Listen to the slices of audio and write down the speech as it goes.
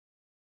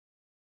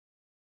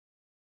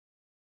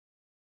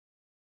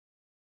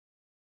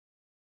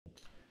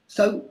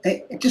So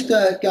just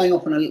going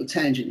off on a little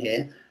tangent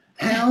here,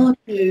 how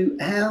do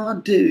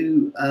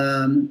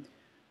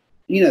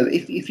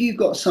if you've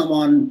got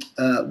someone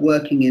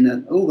working in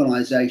an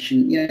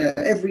organisation,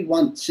 every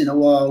once in a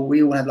while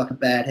we all have like a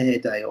bad hair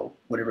day or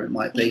whatever it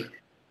might be,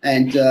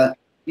 and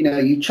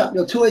you chuck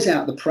your toys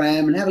out the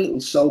pram and have a little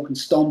sulk and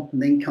stomp,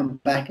 and then come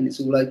back and it's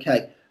all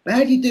okay. But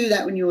how do you do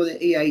that when you're the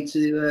EA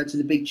to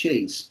the big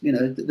cheese,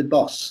 the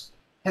boss?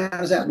 How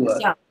does that work?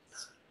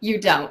 You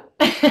don't.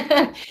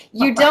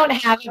 You don't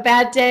have a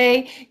bad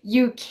day.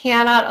 You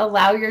cannot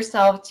allow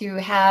yourself to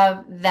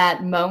have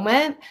that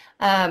moment,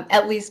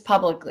 at least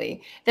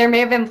publicly. There may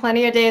have been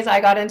plenty of days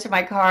I got into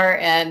my car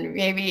and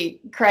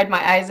maybe cried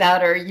my eyes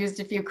out or used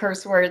a few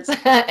curse words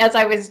as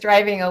I was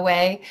driving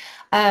away.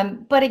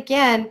 But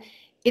again,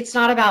 it's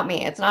not about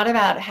me. It's not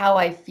about how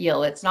I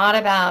feel. It's not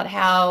about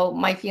how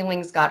my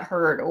feelings got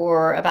hurt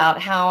or about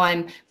how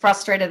I'm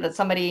frustrated that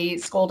somebody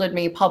scolded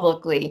me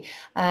publicly.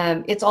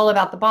 It's all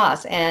about the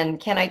boss. And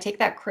can I take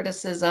that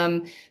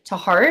criticism to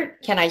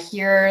heart? Can I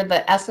hear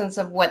the essence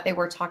of what they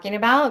were talking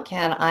about?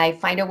 Can I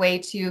find a way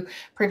to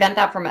prevent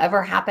that from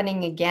ever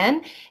happening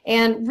again?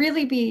 And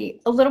really be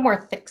a little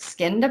more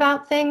thick-skinned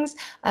about things.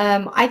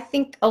 I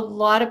think a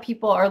lot of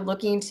people are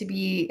looking to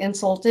be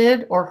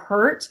insulted or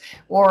hurt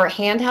or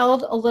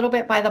handheld a little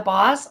bit by the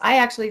boss. I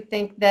actually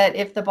think that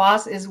if the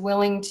boss is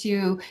willing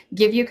to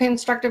give you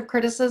constructive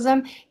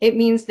criticism, it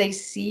means they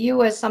see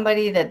you as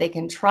somebody that they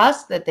can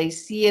trust, that they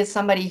see as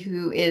somebody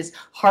who is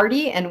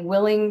hardy and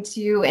willing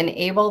to and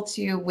able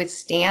to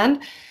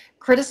withstand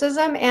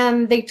criticism,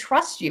 and they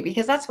trust you,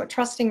 because that's what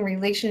trusting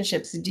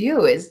relationships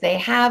do, is they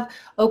have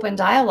open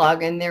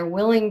dialogue and they're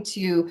willing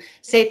to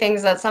say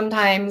things that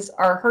sometimes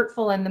are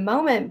hurtful in the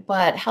moment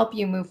but help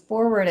you move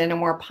forward in a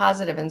more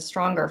positive and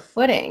stronger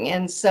footing.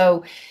 And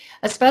so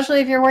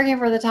especially if you're working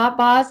for the top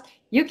boss,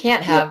 you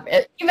can't have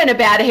even a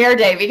bad hair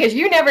day, because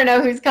you never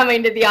know who's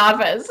coming to the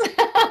office.